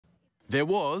There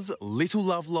was little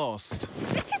love lost.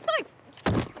 This is my...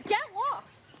 Get lost!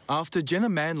 After Jenna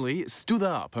Manley stood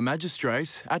up a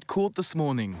magistrate at court this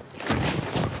morning.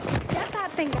 Get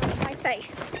that thing out of my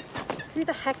face. Who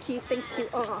the heck do you think you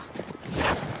are?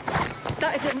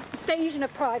 That is an invasion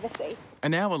of privacy.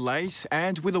 An hour late,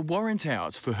 and with a warrant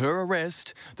out for her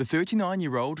arrest, the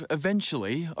 39-year-old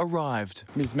eventually arrived.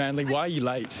 Ms. Manley, why are you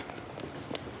late?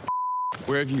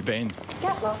 Where have you been?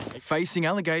 Get lost. Facing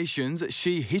allegations,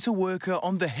 she hit a worker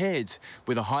on the head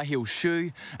with a high-heel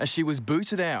shoe as she was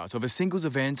booted out of a singles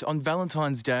event on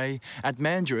Valentine's Day at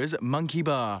Mandra's Monkey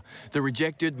Bar. The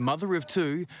rejected mother of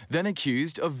two then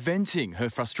accused of venting her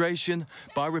frustration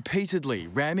by repeatedly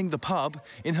ramming the pub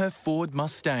in her Ford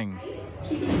Mustang.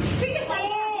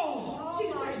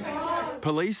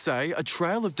 Police say a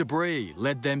trail of debris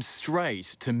led them straight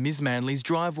to Ms. Manley's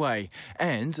driveway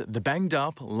and the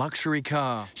banged-up luxury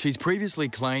car. She's previously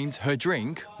claimed her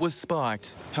drink was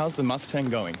spiked. How's the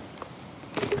Mustang going?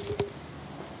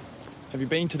 Have you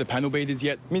been to the panel beaters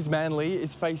yet? Ms. Manley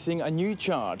is facing a new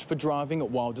charge for driving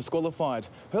while disqualified.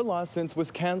 Her licence was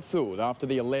cancelled after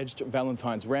the alleged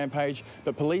Valentine's rampage,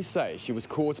 but police say she was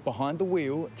caught behind the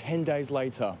wheel 10 days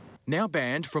later. Now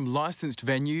banned from licensed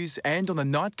venues and on a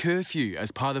night curfew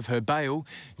as part of her bail,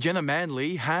 Jenna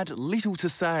Manley had little to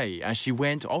say as she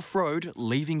went off-road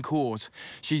leaving court.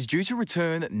 She's due to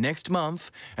return next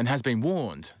month and has been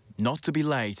warned not to be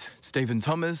late. Stephen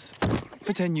Thomas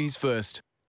for 10 News First.